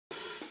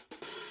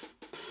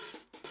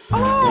We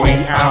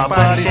are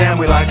buddies and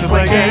we like to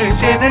play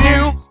games in the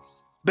new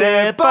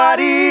Bear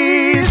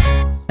Buddies.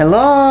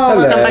 Hello,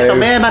 welcome back to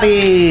Bear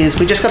Buddies.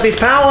 We just got this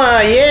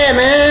power, yeah,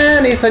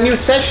 man. It's a new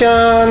session.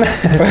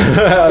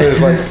 I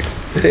was like,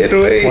 did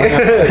we?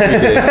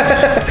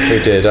 We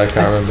did. I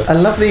can't remember. I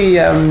love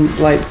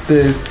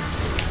the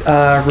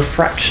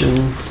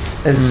refraction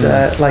as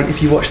like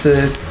if you watch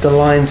the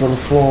lines on the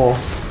floor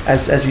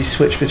as you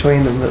switch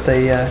between them, that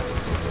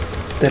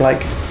they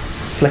like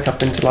flick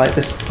up into like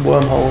this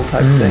wormhole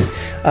type thing.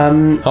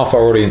 Half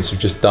our audience have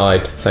just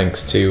died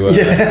thanks to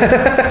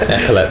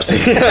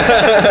epilepsy.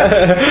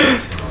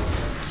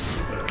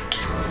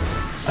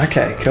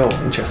 Okay, cool,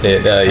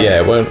 interesting.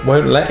 It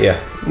won't let you.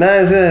 No,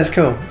 it's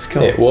cool. It's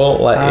cool. It won't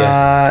let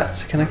you.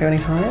 So can I go any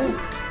higher?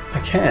 I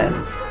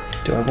can.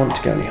 Do I want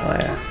to go any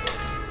higher?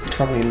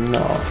 Probably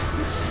not.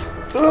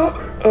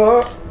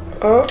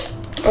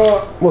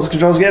 What's the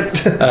controls again?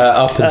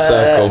 Up and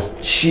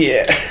circle.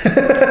 Shit.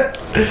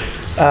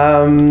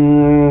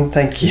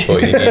 Thank you. That's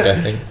what you need,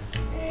 I think.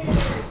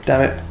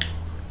 Damn it.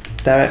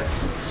 Damn it.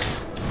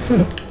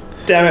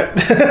 Damn it.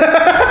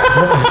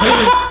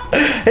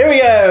 Here we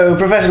go,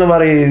 professional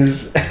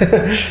buddies.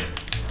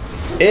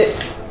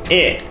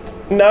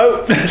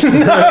 No.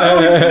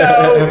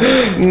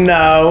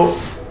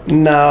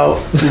 No.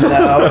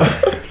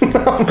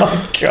 Oh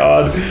my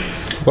god.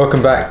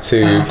 Welcome back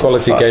to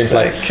quality gameplay.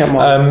 Sake, come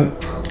on.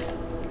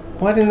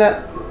 Why didn't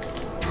that...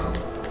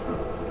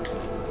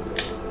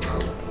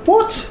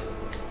 What?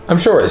 I'm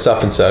sure it's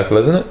up and circle,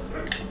 isn't it?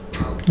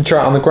 You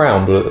try it on the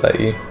ground, will it let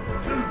you?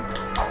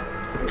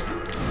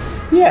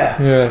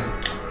 Yeah. Yeah.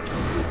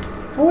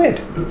 How weird.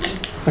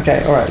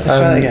 Okay, alright, let's try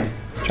that again.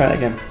 Let's try that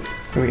again.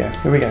 Here we go.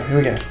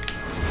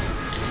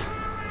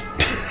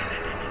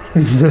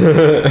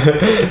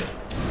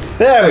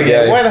 There we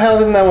go. Why the hell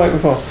didn't that work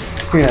before?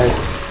 Who knows?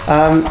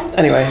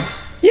 Anyway.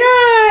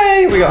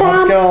 Yay! We got half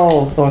a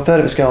skull. Or a third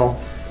of a skull.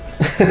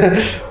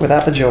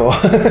 Without the jaw.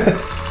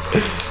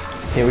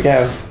 Here we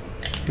go.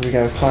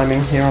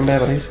 Climbing here on Bear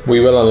Buddies. We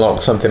will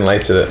unlock something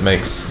later that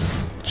makes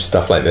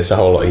stuff like this a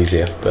whole lot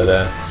easier, but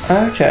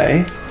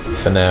okay.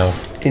 For now.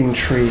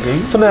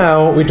 Intriguing. For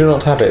now, we do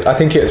not have it. I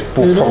think it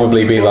will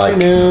probably be like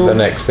the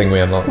next thing we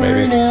unlock,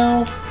 maybe.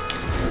 Now.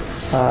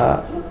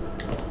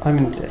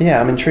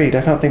 I'm intrigued.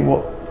 I can't think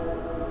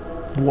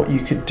what you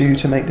could do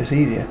to make this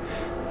easier.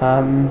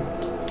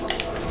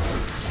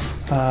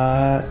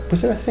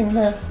 Was there a thing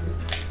there?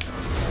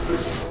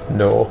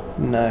 No.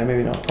 No,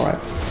 maybe not. All right.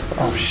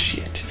 Oh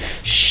shit.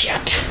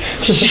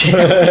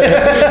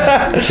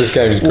 This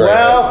game is great.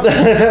 Well,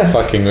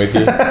 fucking with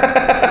you.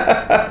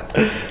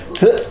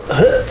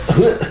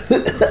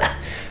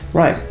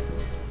 Right.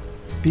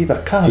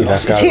 Viva Carlos. Viva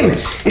It's Carlos. him.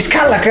 It's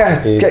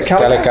Calaca. It's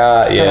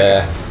Calaca,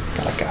 yeah.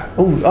 Calaca.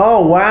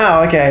 Oh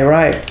wow. Okay.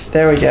 Right.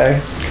 There we go.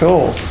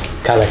 Cool.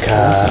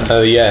 Calaca. Awesome.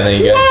 Oh yeah. There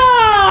you go.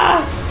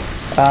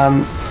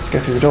 Let's go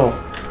through the door.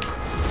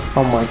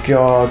 Oh my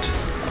god.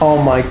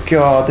 Oh my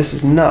god. This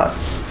is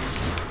nuts.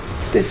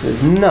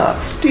 These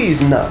nuts.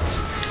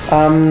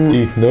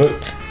 Deep nut.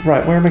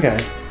 Right, where am I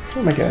going?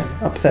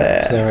 Up there.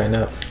 It's there right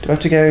now. Do I have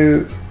to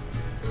go...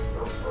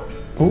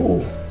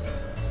 Ooh.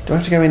 Do I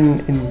have to go in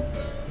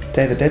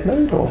Day of the Dead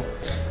mode, or...?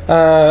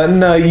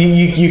 No,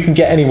 you can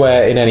get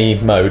anywhere in any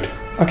mode.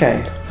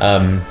 Okay.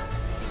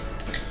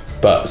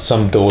 But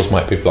some doors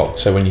might be blocked,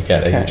 so when you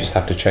get there, you just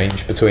have to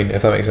change between,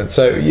 if that makes sense.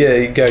 So, yeah,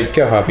 you go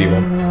however you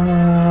want.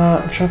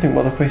 I'm trying to think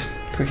what the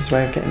quickest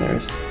way of getting there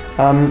is.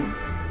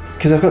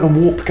 Because I've got the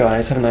warp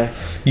guys, haven't I?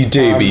 You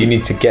do, but you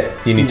need to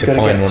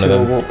find one of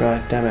them. Warp guy.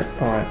 Damn it!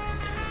 All right.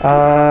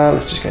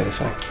 Let's just go this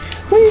way.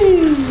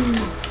 Whee!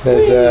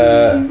 There's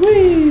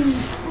Whee!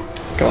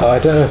 Go on. I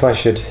don't know if I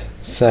should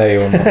say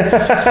or not.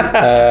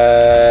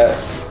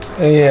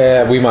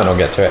 Yeah, we might not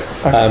get to it.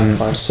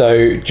 Okay,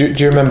 so do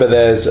you remember?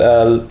 There's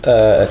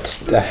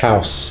a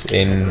house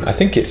in, I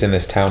think it's in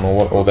this town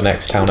or the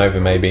next town over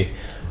maybe,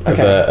 of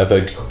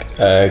a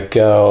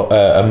girl,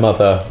 a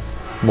mother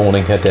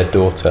mourning her dead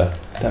daughter.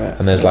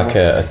 And there's like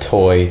a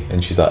toy,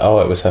 and she's like, "Oh,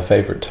 it was her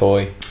favourite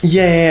toy."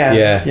 Yeah.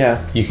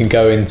 You can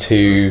go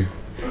into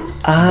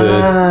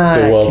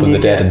the world of the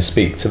dead and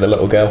speak to the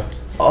little girl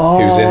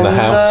who's in the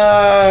house.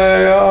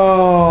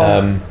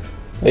 No.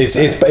 It's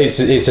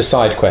a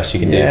side quest you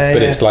can do,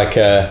 but it's like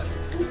I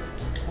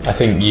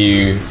think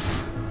you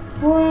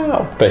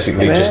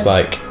basically just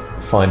like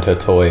find her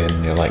toy,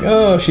 and you're like,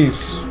 "Oh,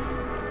 she's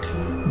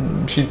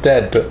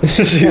dead, but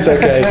she's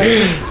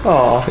okay."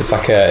 Oh, it's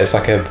like a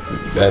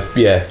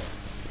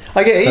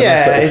I get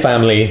nice little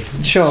family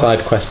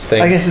side quest thing.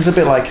 I guess it's a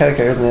bit like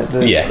Coco, isn't it?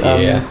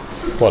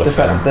 What the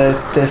fact that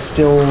they're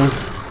still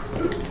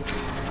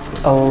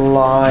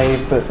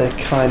alive, but they're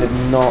kind of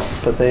not,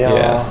 but they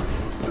are.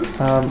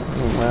 Oh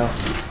wow.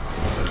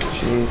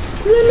 Jeez.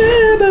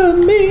 Remember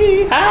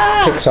me.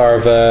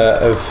 Pixar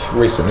have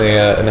recently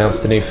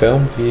announced a new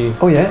film. Have you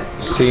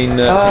seen?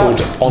 It's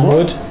called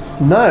Onward.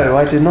 What? No,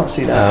 I did not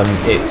see that.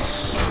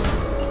 It's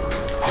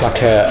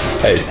like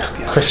it's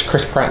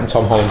Chris Pratt and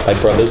Tom Holland play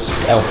brothers,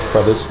 elf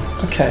brothers.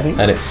 Okay.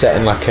 And it's set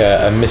in like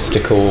a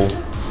mystical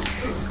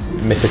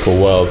mythical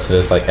world. So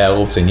there's like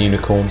elves and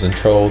unicorns and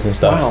trolls and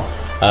stuff.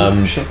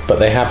 Wow. Shit. But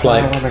they have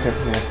like where am I going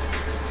from here?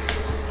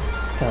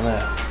 Down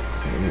there.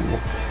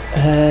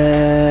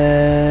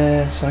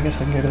 So I guess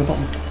I can go to the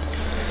bottom.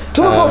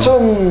 To the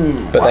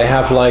bottom. But they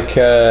have like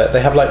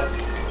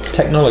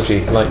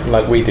technology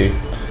like we do.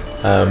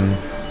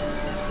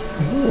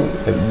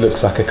 It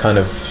looks like a kind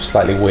of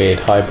slightly weird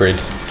hybrid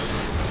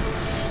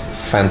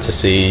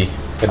fantasy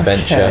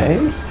adventure. Okay.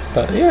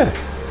 But yeah,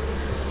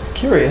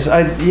 Curious.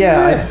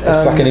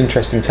 it's like an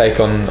interesting take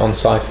on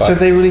sci-fi. So have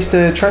they released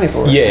a trailer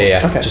for it? Yeah.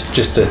 Okay.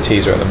 Just a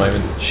teaser at the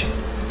moment. Shit.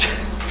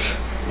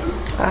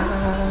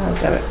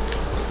 Damn it.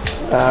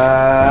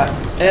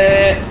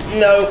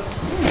 No.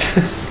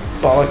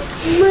 Bollocks.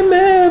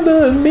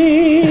 Remember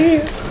me.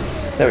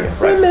 There we go.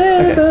 Right.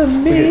 Remember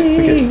me.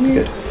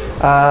 We're good.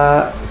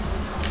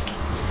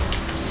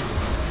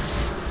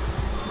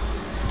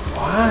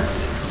 What?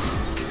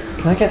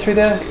 Can I get through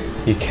there?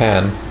 You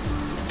can.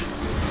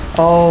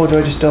 Oh, do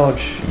I just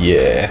dodge?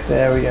 Yeah.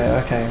 There we go.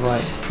 Okay,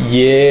 right.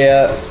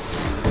 Yeah.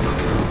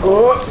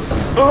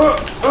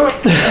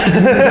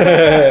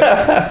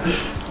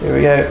 Here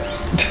we go.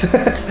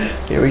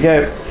 Here we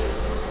go.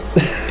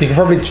 You can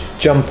probably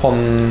jump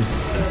on.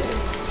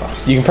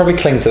 You can probably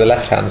cling to the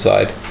left-hand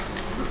side.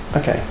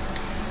 Okay.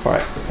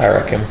 Right. I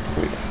reckon.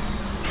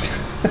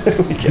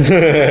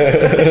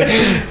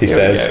 He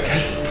says.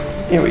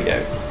 Here we go.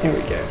 Here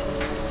we go.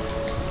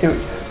 Here we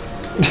go.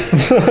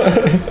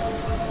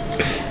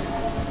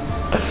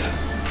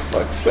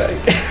 Fuck's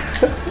sake.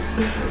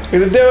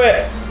 Gonna do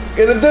it.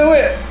 Gonna do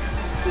it.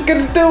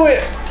 Gonna do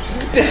it.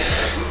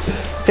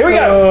 Here we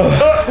go.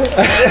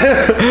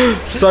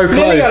 So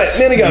close.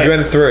 Nearly got it. You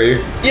went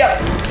through. Yep.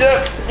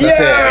 That's it. You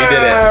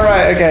did it.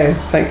 Right. Okay.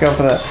 Thank God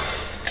for that.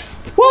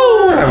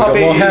 Woo! I've got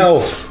more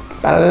health.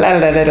 Let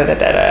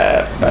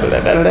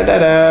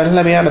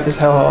me out of this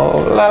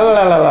hellhole. La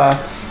la la la.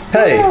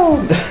 Hey.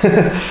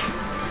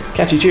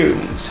 Catchy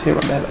tunes. Here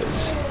are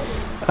mellows.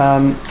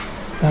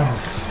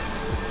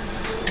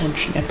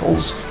 Fudge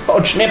nipples.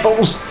 Fudge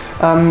nipples.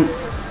 How did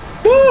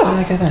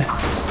I go there?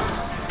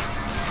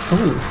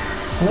 Ooh.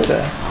 Hello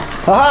there.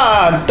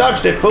 Haha!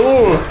 Dodged it,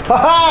 fool!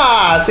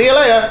 Haha! See you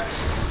later!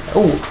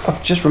 Oh,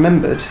 I've just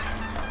remembered.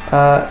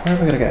 Where am I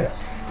going to go?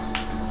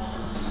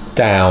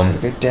 Down.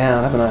 Go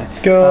down, haven't I?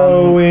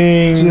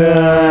 Going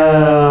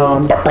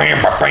down. down. I'm gonna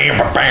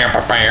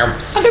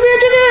be a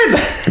chicken!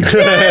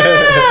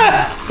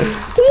 Yeah!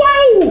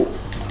 Wow!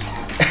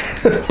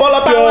 Full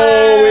of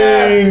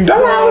Going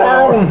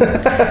down.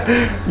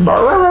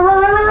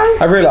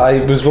 I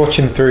realised I was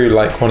watching through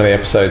like one of the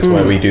episodes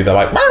where we do the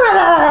like.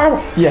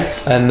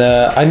 Yes. And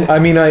I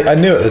mean I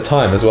knew at the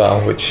time as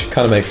well, which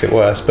kind of makes it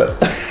worse. But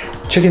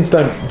chickens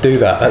don't do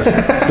that.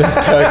 That's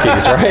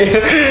turkeys, right?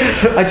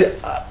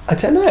 I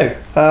don't know.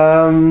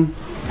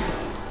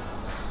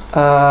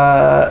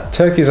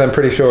 Turkeys, I'm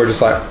pretty sure, are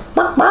just like.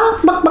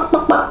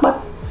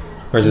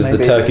 Whereas it's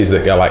the turkeys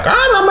that go like. Where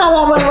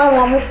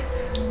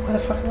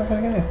the fuck am I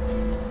going to go?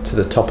 To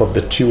the top of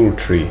the tule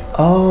tree.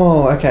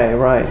 Oh, okay,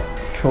 right.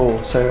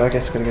 Cool. So I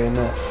guess I'm going to go in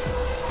there.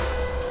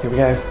 Here we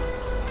go. I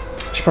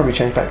should probably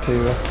change back to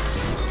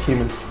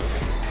human.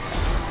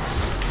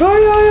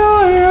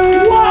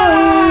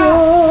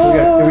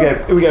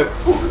 Here we go.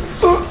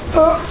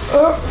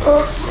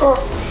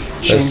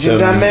 There's some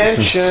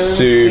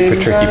super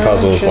tricky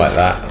puzzles like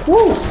that.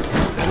 Woo.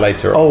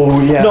 Later on. Oh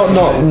yeah.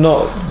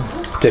 Not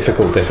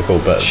difficult,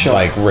 but Sure.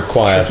 like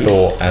require Tricky.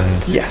 thought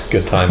and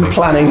good timing.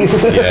 Planning.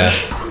 Yeah.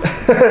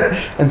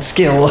 And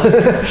skill.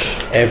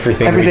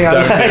 Everything we I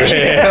don't like. do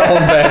here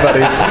on Bear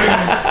Buddies.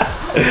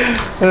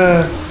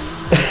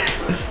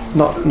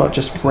 Not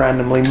just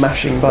randomly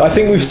mashing buttons. I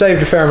think we've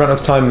saved a fair amount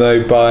of time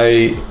though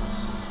by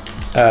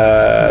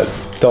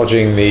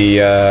dodging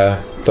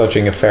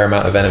a fair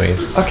amount of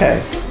enemies.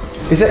 Okay.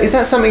 Is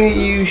that something that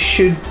you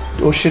should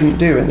or shouldn't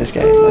do in this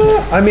game?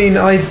 I mean,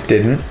 I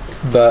didn't,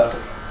 but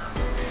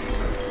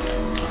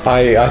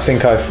I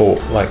think I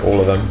fought like all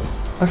of them.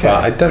 Okay.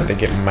 But I don't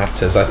think it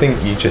matters. I think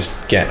you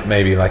just get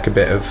maybe like a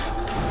bit of.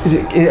 Is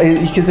it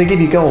because they give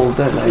you gold,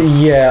 don't they?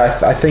 Yeah,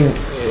 I think.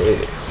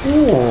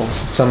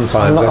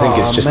 Sometimes I think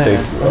it's just a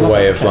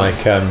way of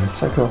like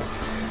so cool.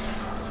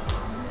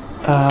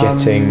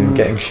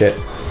 getting shit,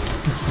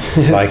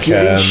 like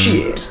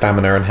shit.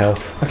 stamina and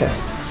health. Okay.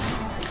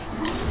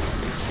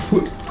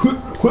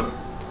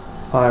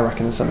 I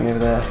reckon there's something over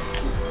there.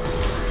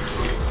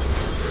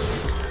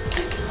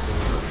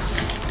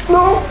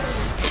 No!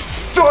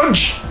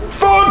 Fudge!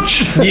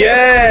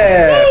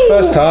 Yeah,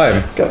 first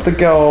time. Got the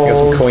gold. Got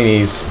some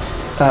coinies.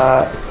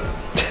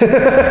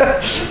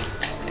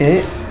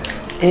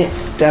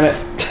 Damn it.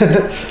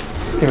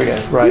 Here we go.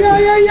 Right.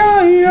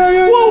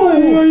 Yeah. Whoa!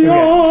 Here we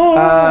go.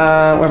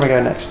 Where am I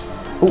going next?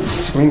 Oh,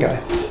 it's a green guy.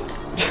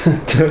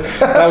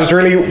 That was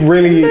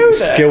really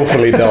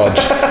skillfully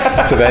dodged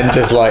to then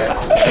just like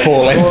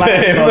fall into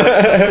him.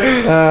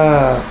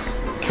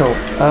 Cool.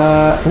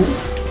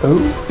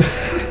 Ooh.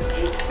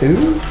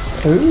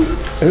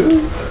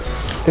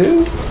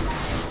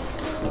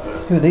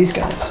 Who are these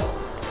guys?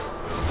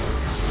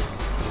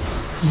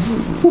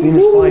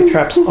 Venus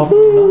flytraps of the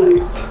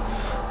night.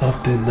 Of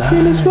the night.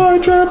 Venus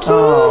flytraps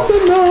of the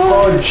night.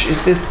 Fudge.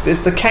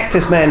 It's the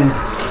cactus men.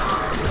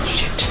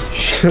 Shit.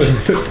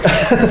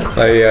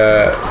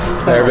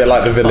 They're a bit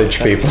like the village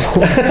people.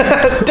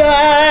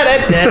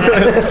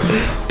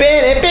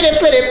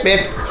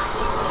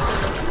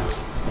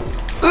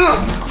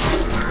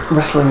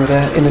 Wrestling with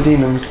their inner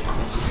demons.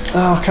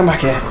 Oh, come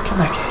back here. Come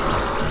back here.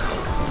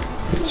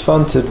 It's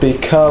fun to be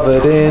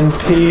covered in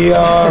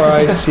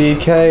PRICKS.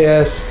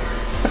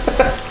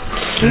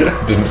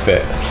 Didn't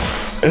fit.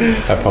 I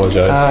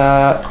apologise.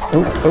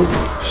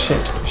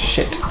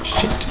 Shit.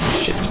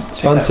 It's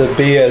fun to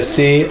be a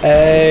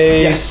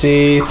CACTS.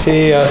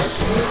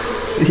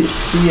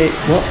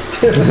 What?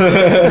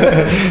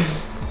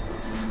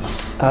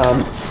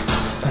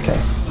 Okay,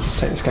 let's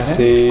take this guy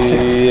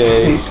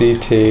here.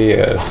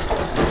 CACTS.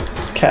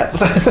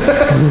 Cats.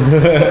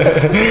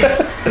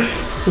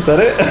 Is that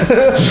it?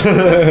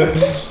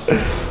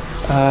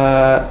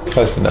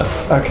 Close enough.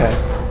 Okay.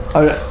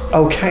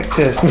 Oh,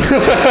 cactus.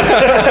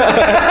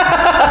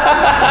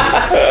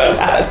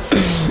 Cats.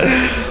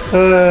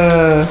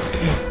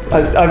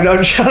 I'm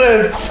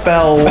trying to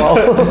spell while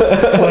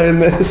playing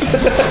this.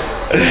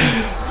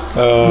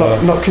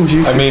 Not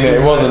conducive. I mean,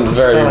 it wasn't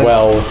very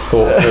well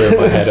thought through in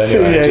my head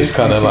anyway. Just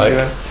kind of like...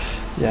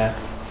 Yeah.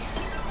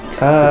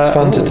 It's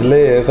fun to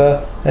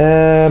deliver.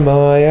 Am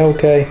I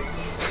okay?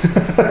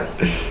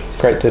 It's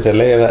great to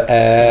deliver.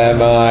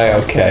 Am I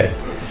okay?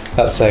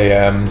 That's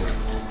a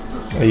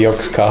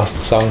Yogscast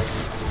song.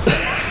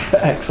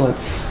 Excellent.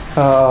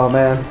 Oh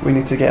man, we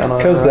need to get on our...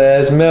 Because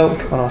there's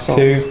milk on our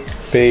songs to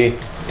be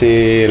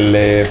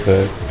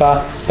delivered.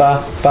 Ba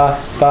ba ba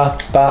ba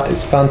ba.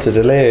 It's fun to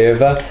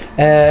deliver.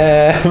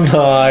 Am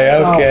I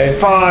okay? Oh,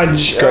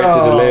 fudge! It's great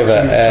to deliver.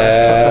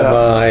 Am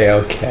I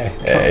okay?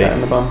 Cock that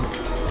in the bum.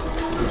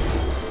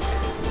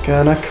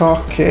 Gonna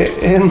cock it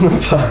in the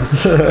bum.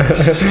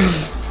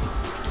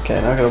 Okay,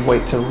 now I've got to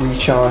wait to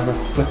recharge my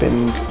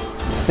flipping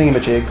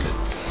thingamajigs.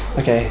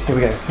 Okay, here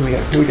we go.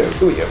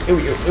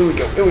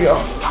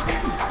 Oh,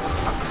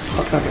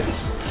 fuck nuggets.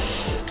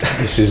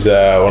 This is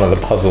one of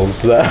the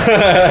puzzles that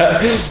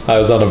I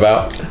was on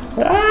about.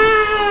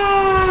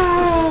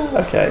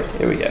 Okay,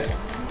 here we go.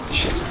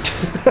 Shit.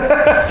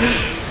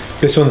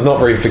 This one's not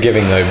very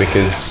forgiving though,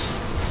 because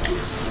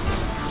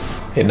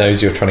it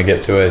knows you're trying to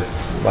get to a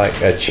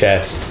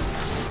chest.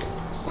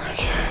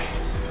 Okay.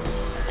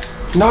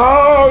 No!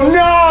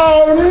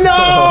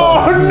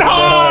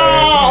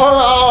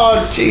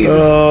 Oh, Jesus.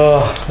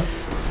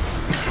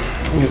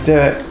 I'm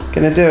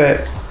gonna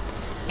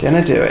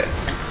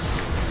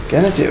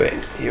do it.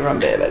 You run,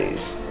 bear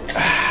buddies.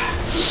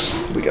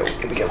 Here we go.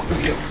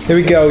 Here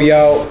we go,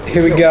 yo.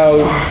 Here we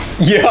go.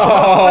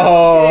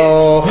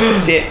 Yo!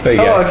 Shit. There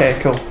you go. Okay,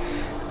 cool.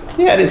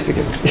 Yeah, it is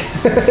forgiving.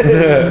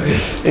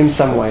 In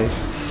some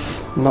ways.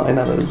 Not in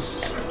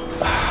others.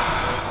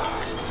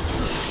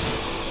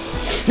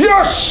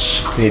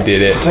 Yes! He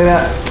did it. Say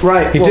that.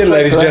 Right. He did,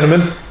 ladies and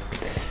gentlemen.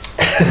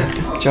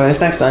 Join us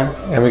next time.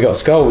 And we got a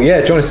skull.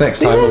 Yeah, join us next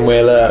time and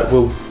we'll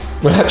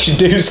actually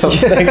do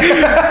something.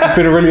 It's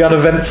been a really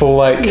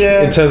uneventful,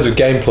 in terms of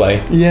gameplay.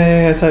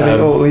 Yeah,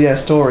 totally.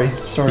 Story.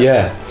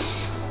 Yeah.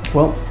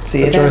 Well, see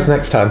you then. Join us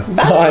next time.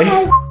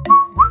 Bye.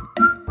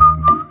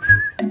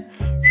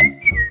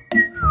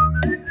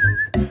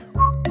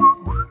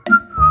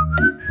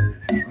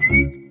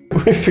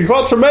 We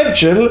forgot to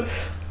mention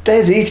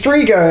there's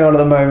E3 going on at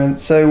the moment,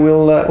 so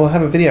we'll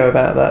have a video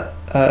about that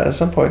at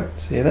some point.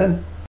 See you then.